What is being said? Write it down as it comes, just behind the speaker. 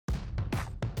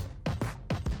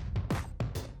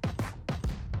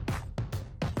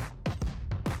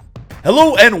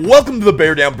Hello and welcome to the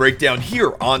Bear Down Breakdown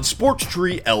here on Sports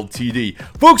Tree Ltd.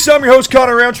 Folks, I'm your host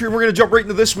Connor Roundtree, and we're going to jump right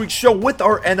into this week's show with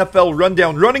our NFL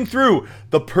rundown, running through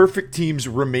the perfect teams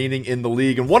remaining in the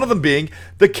league, and one of them being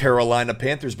the Carolina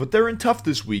Panthers, but they're in tough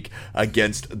this week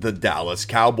against the Dallas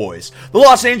Cowboys. The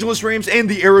Los Angeles Rams and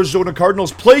the Arizona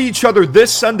Cardinals play each other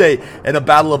this Sunday in a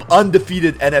battle of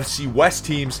undefeated NFC West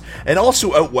teams, and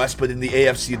also out west, but in the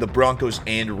AFC, the Broncos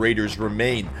and Raiders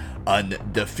remain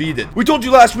undefeated. We told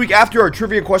you last week after our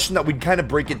trivia question that we'd kind of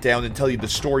break it down and tell you the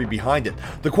story behind it.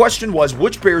 The question was,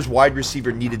 which Bears wide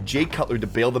receiver needed Jay Cutler to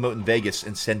bail them out in Vegas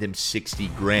and send him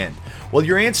 $60,000? Well,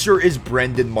 your answer is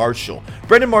Brandon Marshall.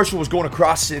 Brandon Marshall was going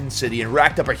across Sin City and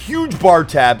racked up a huge bar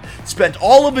tab, spent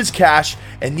all of his cash,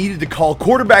 and needed to call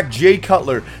quarterback Jay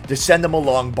Cutler to send him a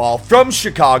long ball from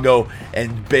Chicago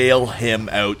and bail him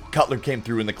out. Cutler came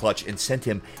through in the clutch and sent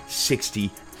him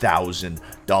 $60,000.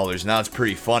 Now it's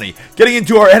pretty funny. Getting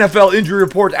into our NFL injury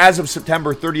report as of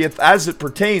September 30th, as it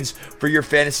pertains for your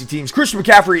fantasy teams. Christian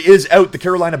McCaffrey is out. The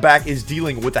Carolina back is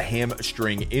dealing with a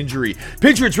hamstring injury.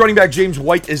 Patriots running back James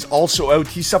White is also out.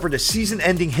 He suffered a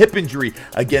season-ending hip injury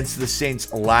against the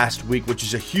Saints last week, which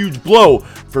is a huge blow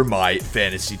for my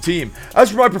fantasy team.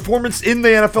 As for my performance in the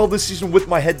NFL this season with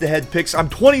my head-to-head picks, I'm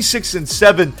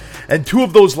 26-7, and 2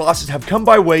 of those losses have come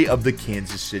by way of the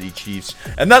Kansas City Chiefs.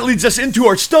 And that leads us into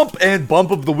our stump and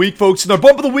bump of the week, folks. And our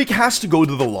bump of the week has to go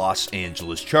to the Los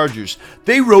Angeles Chargers.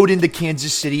 They rode into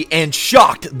Kansas City and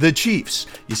shocked the Chiefs.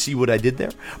 You see what I did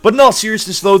there? But in all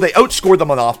seriousness, though, they outscored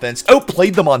them on offense,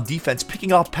 outplayed them on defense,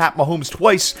 picking off Pat Mahomes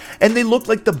twice, and they looked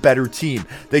like the better team.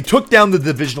 They took down the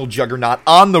divisional juggernaut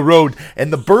on the road,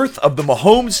 and the birth of the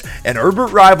Mahomes and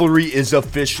Herbert rivalry is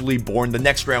officially born. The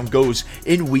next round goes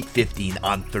in Week 15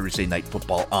 on Thursday Night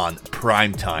Football on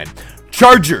primetime.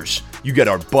 Chargers, you get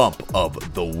our bump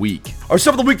of the week. Our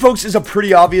stuff of the week, folks, is a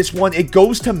pretty obvious one. It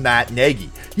goes to Matt Nagy.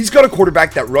 He's got a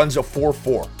quarterback that runs a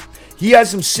 4-4. He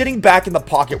has him sitting back in the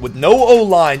pocket with no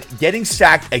O-line, getting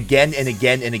sacked again and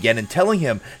again and again, and telling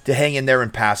him to hang in there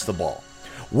and pass the ball.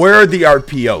 Where are the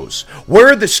RPOs? Where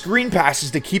are the screen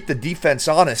passes to keep the defense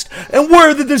honest? And where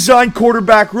are the design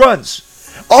quarterback runs?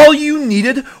 All you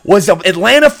needed was an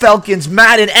Atlanta Falcons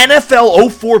Madden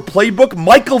NFL 04 playbook,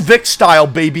 Michael Vick style,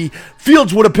 baby.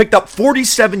 Fields would have picked up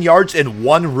 47 yards in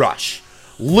one rush.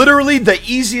 Literally the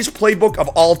easiest playbook of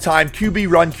all time. QB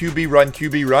run, QB run,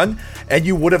 QB run. And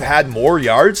you would have had more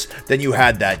yards than you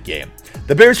had that game.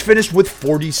 The Bears finished with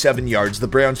 47 yards. The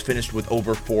Browns finished with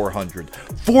over 400.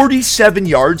 47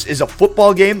 yards is a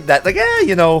football game that,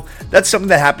 that's something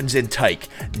that happens in Tyke.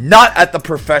 Not at the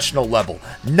professional level.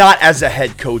 Not as a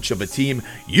head coach of a team.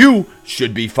 You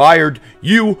should be fired.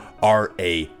 You are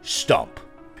a stump.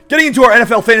 Getting into our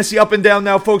NFL fantasy up and down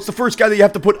now, folks. The first guy that you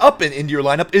have to put up into your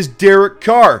lineup is Derek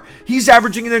Carr. He's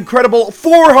averaging an incredible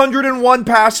 401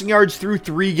 passing yards through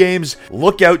 3 games.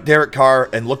 Look out, Derek Carr,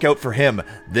 and look out for him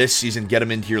this season. Get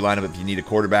him into your lineup if you need a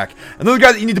quarterback. Another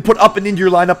guy that you need to put up and into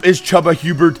your lineup is Chuba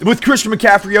Hubbard. With Christian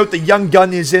McCaffrey out, the young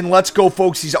gun is in. Let's go,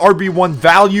 folks. He's RB1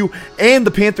 value, and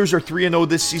the Panthers are 3-0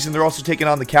 this season. They're also taking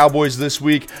on the Cowboys this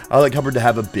week. I like Hubbard to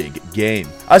have a big game.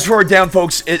 As for our down,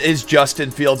 folks, it is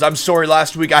Justin Fields. I'm sorry,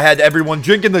 last week I had everyone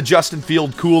drinking the Justin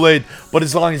Field Kool-Aid, but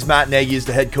as long as Matt Nagy is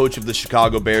the head coach of the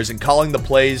Chicago Bears and calling the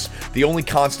plays, the only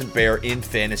constant Bear in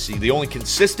fantasy, the only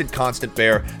consistent constant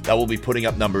Bear that will be putting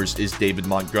up numbers is David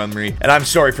Montgomery. And I'm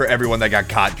sorry for everyone that got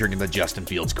caught drinking the Justin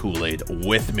Fields Kool-Aid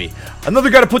with me.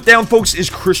 Another guy to put down, folks, is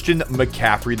Christian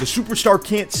McCaffrey. The superstar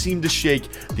can't seem to shake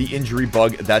the injury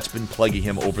bug that's been plaguing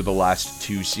him over the last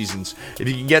 2 seasons. If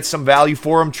you can get some value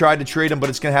for him, try to trade him,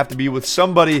 but it's going to have to be with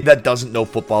somebody that doesn't know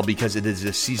football because it is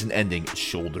a season-ending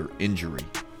shoulder injury.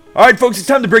 All right, folks, it's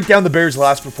time to break down the Bears'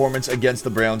 last performance against the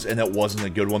Browns, and it wasn't a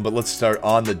good one, but let's start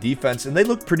on the defense, and they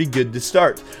looked pretty good to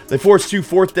start. They forced 2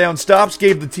 fourth-down stops,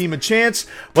 gave the team a chance,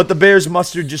 but the Bears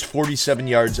mustered just 47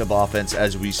 yards of offense,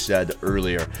 as we said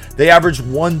earlier. They averaged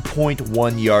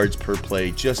 1.1 yards per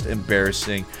play, just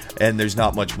embarrassing, and there's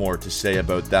not much more to say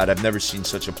about that. I've never seen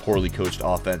such a poorly coached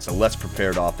offense, a less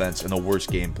prepared offense, and a worse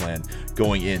game plan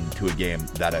going into a game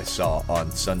that I saw on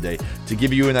Sunday. To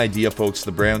give you an idea, folks,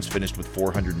 the Browns finished with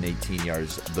 418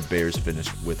 yards. The Bears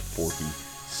finished with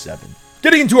 47.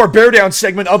 Getting into our Bear Down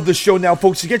segment of the show now,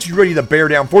 folks, to get you ready to bear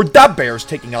down for the Bears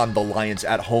taking on the Lions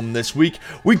at home this week.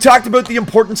 We talked about the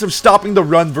importance of stopping the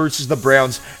run versus the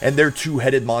Browns and their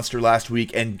 2-headed monster last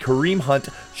week, and Kareem Hunt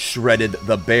shredded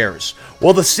the Bears.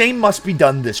 Well, the same must be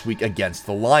done this week against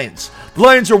the Lions. The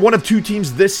Lions are one of 2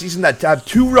 teams this season that have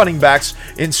 2 running backs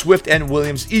in Swift and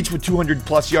Williams, each with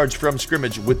 200-plus yards from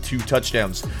scrimmage with 2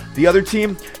 touchdowns. The other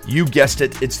team, you guessed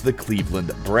it, it's the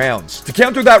Cleveland Browns. To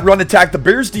counter that run attack, the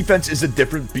Bears defense is a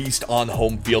different beast on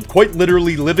home field, quite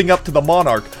literally living up to the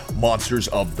Monarch monsters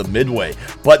of the Midway.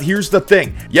 But here's the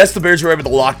thing. Yes, the Bears were able to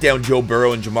lock down Joe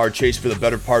Burrow and Ja'Marr Chase for the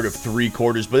better part of 3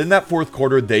 quarters, but in that 4th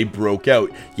quarter, they broke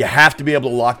out. You have to be able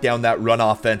to lock down that run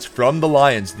offense from the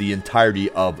Lions the entirety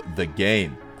of the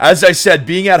game. As I said,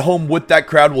 being at home with that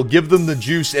crowd will give them the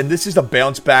juice, and this is a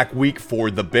bounce-back week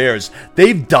for the Bears.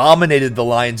 They've dominated the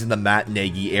Lions in the Matt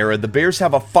Nagy era. The Bears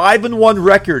have a 5-1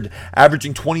 record,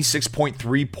 averaging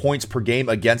 26.3 points per game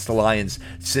against the Lions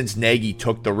since Nagy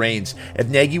took the reins. If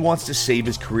Nagy wants to save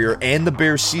his career and the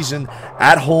Bears season,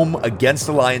 at home against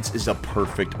the Lions is a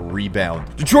perfect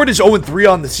rebound. Detroit is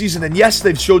 0-3 on the season, and yes,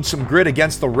 they've showed some grit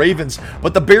against the Ravens,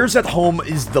 but the Bears at home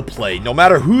is the play. No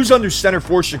matter who's under center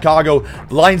for Chicago,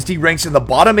 the Lions D ranks in the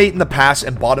bottom 8 in the pass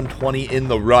and bottom 20 in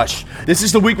the rush. This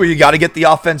is the week where you got to get the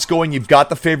offense going. You've got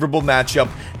the favorable matchup.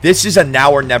 This is a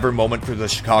now or never moment for the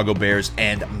Chicago Bears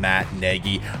and Matt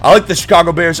Nagy. I like the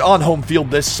Chicago Bears on home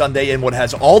field this Sunday in what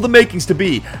has all the makings to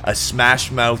be a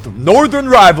smash-mouth northern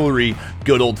rivalry,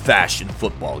 good old-fashioned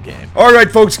football game. All right,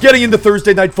 folks, getting into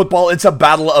Thursday Night Football, it's a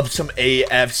battle of some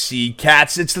AFC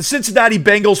cats. It's the Cincinnati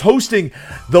Bengals hosting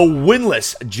the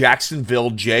winless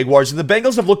Jacksonville Jaguars, and the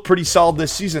Bengals have looked pretty solid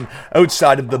this season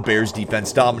outside of the Bears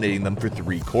defense dominating them for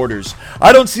 3 quarters.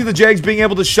 I don't see the Jags being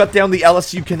able to shut down the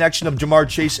LSU connection of Ja'Marr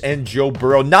Chase and Joe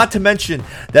Burrow, not to mention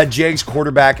that Jags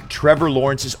quarterback Trevor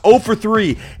Lawrence is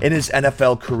 0-for-3 in his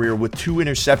NFL career with 2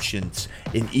 interceptions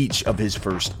in each of his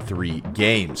first 3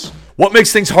 games. What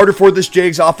makes things harder for this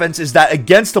Jags offense is that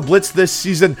against the blitz this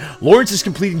season, Lawrence is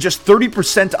completing just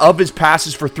 30% of his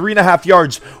passes for 3.5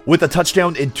 yards with a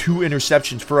touchdown and 2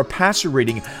 interceptions for a passer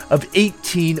rating of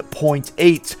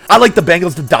 18.8. I like the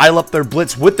Bengals to dial up their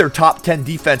blitz with their top 10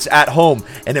 defense at home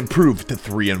and improve to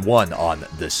 3-1 on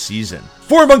this season.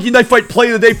 For Monkey Knife Fight play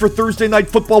of the day for Thursday Night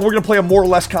Football, we're going to play a more or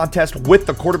less contest with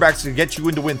the quarterbacks to get you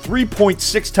in to win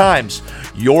 3.6 times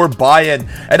your buy-in.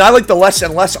 And I like the less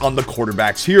and less on the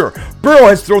quarterbacks here. Burrow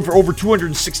has thrown for over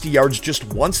 260 yards just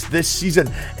once this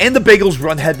season, and the Bengals'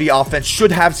 run-heavy offense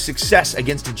should have success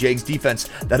against the Jags defense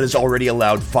that has already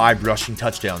allowed 5 rushing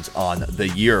touchdowns on the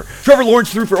year. Trevor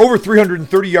Lawrence threw for over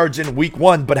 330 yards in Week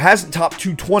 1, but hasn't topped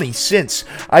 220 since.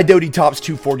 I doubt he tops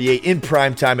 248 in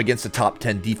prime time against the top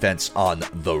 10 defense on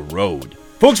the road.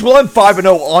 Folks, well, I'm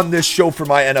 5-0 on this show for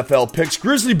my NFL picks.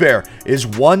 Grizzly Bear is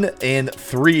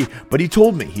 1-3, but he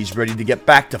told me he's ready to get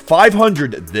back to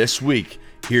 500 this week.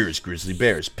 Here's Grizzly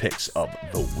Bear's picks of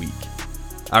the week.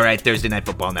 All right, Thursday Night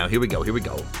Football now. Here we go.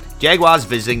 Jaguars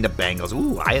visiting the Bengals.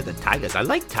 Ooh, Eye of the Tigers. I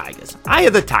like Tigers. Eye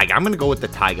of the Tiger. I'm going to go with the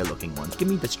tiger-looking ones. Give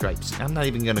me the stripes. I'm not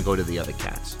even going to go to the other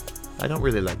cats. I don't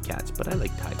really like cats, but I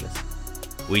like tigers.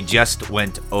 We just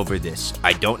went over this.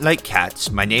 I don't like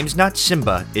cats. My name's not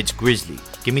Simba. It's Grizzly.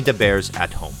 Give me the Bears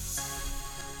at home.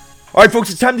 All right, folks,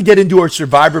 it's time to get into our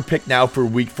Survivor pick now for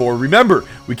Week 4. Remember,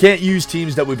 we can't use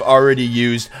teams that we've already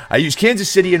used. I used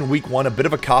Kansas City in Week 1, a bit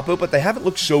of a cop-out, but they haven't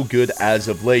looked so good as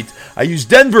of late. I used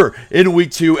Denver in Week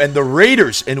 2 and the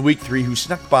Raiders in Week 3, who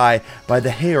snuck by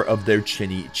the hair of their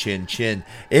chinny chin.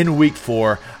 In Week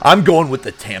 4, I'm going with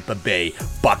the Tampa Bay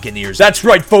Buccaneers. That's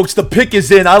right, folks, the pick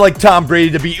is in. I like Tom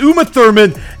Brady to be Uma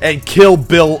Thurman and kill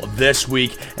Bill this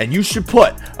week, and you should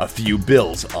put a few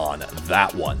bills on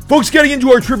that one. Folks, getting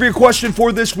into our trivia question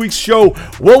for this week's show.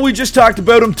 Well, we just talked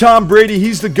about him, Tom Brady.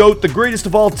 He's the GOAT, the greatest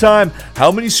of all time.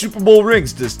 How many Super Bowl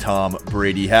rings does Tom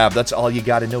Brady have? That's all you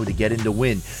got to know to get in to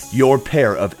win your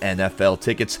pair of NFL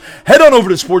tickets. Head on over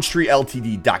to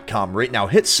SportsTreeLTD.com right now.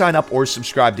 Hit sign up or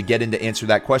subscribe to get in to answer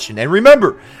that question. And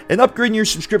remember, an upgrade in your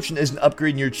subscription is an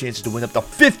upgrade in your chances to win up to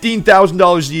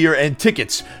 $15,000 a year and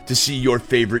tickets to see your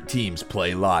favorite teams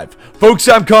play live. Folks,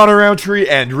 I'm Connor Roundtree,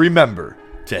 and remember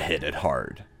to hit it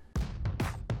hard.